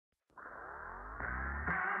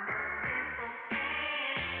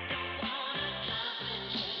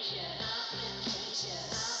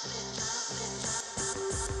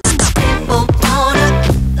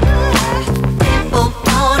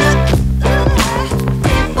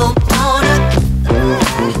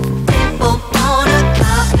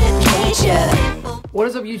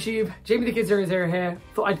up YouTube? Jamie the Kid 00 here.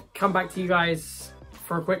 Thought I'd come back to you guys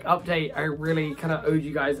for a quick update. I really kind of owed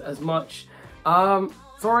you guys as much.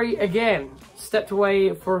 Sorry again, stepped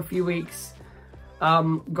away for a few weeks.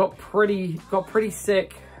 Got pretty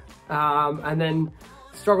sick, and then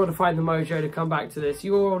struggled to find the mojo to come back to this.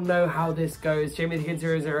 You all know how this goes. Jamie the Kid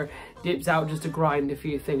 00 dips out just to grind a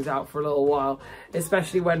few things out for a little while,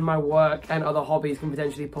 especially when my work and other hobbies can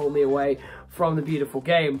potentially pull me away from the beautiful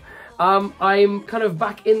game. I'm kind of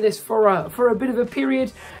back in this for a bit of a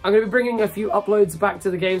period. I'm going to be bringing a few uploads back to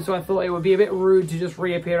the game, so I thought it would be a bit rude to just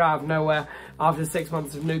reappear out of nowhere after 6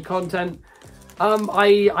 months of new content.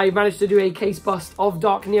 I managed to do a case bust of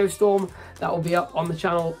Dark Neostorm. That will be up on the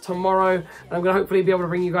channel tomorrow. And I'm going to hopefully be able to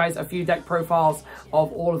bring you guys a few deck profiles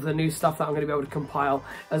of all of the new stuff that I'm going to be able to compile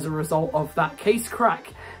as a result of that case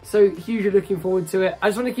crack. So hugely looking forward to it. I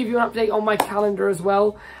just want to give you an update on my calendar as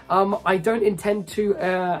well. I don't intend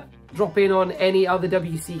to drop in on any other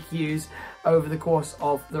WCQs over the course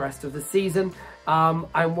of the rest of the season.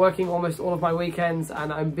 I'm working almost all of my weekends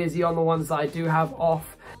and I'm busy on the ones that I do have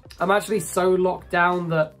off. I'm actually so locked down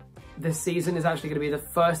that this season is actually going to be the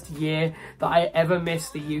first year that I ever miss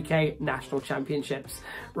the UK National Championships.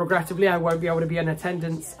 Regrettably, I won't be able to be in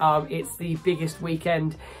attendance. It's the biggest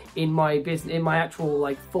weekend in my business, in my actual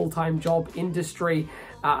like full-time job industry,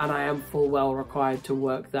 and I am full well required to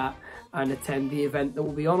work that and attend the event that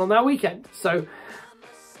will be on that weekend. So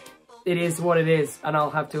it is what it is, and I'll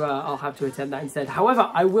have to attend that instead. However,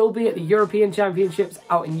 I will be at the European Championships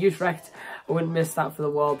out in Utrecht. I wouldn't miss that for the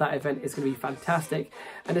world. That event is going to be fantastic.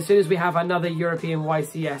 And as soon as we have another European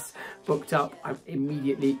YCS booked up, I'm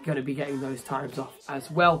immediately going to be getting those times off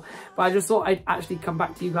as well. But I just thought I'd actually come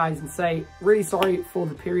back to you guys and say, really sorry for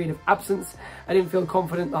the period of absence. I didn't feel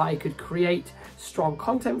confident that I could create strong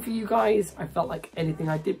content for you guys. I felt like anything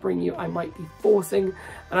I did bring you, I might be forcing.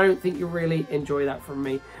 And I don't think you really enjoy that from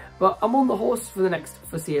me. But I'm on the horse for the next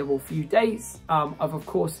foreseeable few days. I've of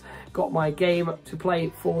course got my game to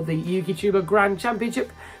play for the YouTuber Grand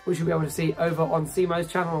Championship, which you'll be able to see over on Simo's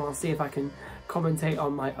channel. And I'll see if I can commentate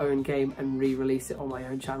on my own game and re-release it on my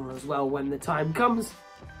own channel as well when the time comes.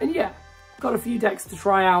 And yeah, got a few decks to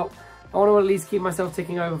try out. I want to at least keep myself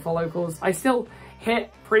ticking over for locals. I still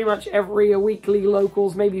hit pretty much every weekly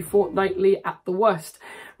locals, maybe fortnightly at the worst.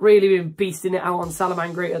 Really been beasting it out on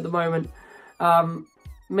Salamangreat at the moment.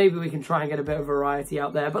 Maybe we can try and get a bit of variety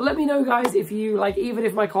out there. But let me know, guys, if you like, even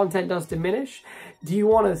if my content does diminish, do you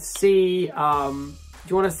want to see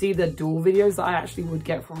the duel videos that I actually would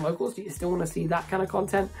get from locals? Do you still want to see that kind of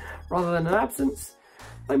content rather than an absence?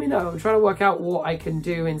 Let me know. I'm trying to work out what I can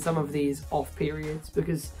do in some of these off periods,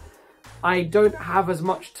 because I don't have as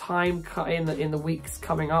much time in the weeks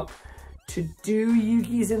coming up to do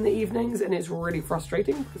Yu-Gis in the evenings, and it's really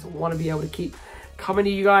frustrating because I want to be able to keep coming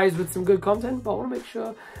to you guys with some good content, but I want to make sure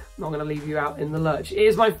I'm not going to leave you out in the lurch. It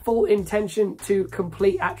is my full intention to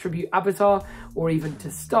complete Attribute Avatar, or even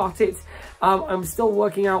to start it. I'm still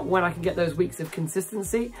working out when I can get those weeks of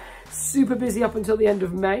consistency. Super busy up until the end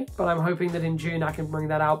of May, but I'm hoping that in June I can bring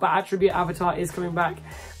that out. But Attribute Avatar is coming back.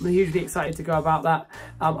 I'm hugely excited to go about that.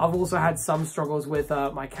 I've also had some struggles with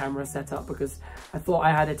my camera setup, because I thought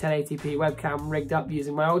I had a 1080p webcam rigged up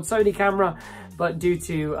using my old Sony camera, but due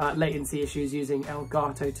to latency issues using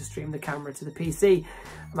Elgato to stream the camera to the PC,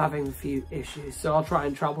 I'm having a few issues. So I'll try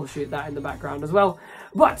and troubleshoot that in the background as well.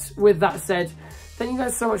 But with that said, thank you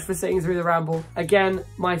guys so much for sitting through the ramble. Again,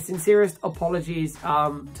 my sincerest apologies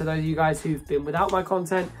to those of you guys who've been without my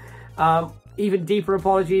content. Even deeper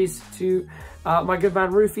apologies to my good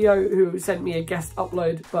man Rufio, who sent me a guest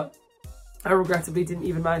upload, but I regrettably didn't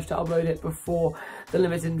even manage to upload it before the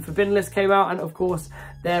limited and forbidden list came out. And of course,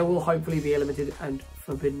 there will hopefully be a limited and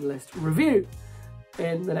forbidden list review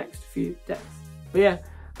in the next few days. But yeah,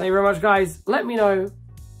 thank you very much, guys. Let me know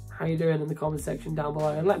how you're doing in the comment section down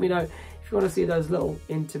below, and let me know if you want to see those little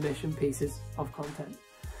intermission pieces of content.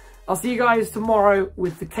 I'll see you guys tomorrow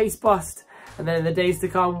with the case bust, and then in the days to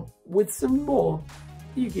come with some more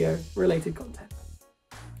Yu-Gi-Oh related content.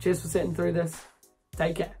 Cheers for sitting through this.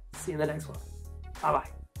 Take care. See you in the next one. Bye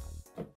bye.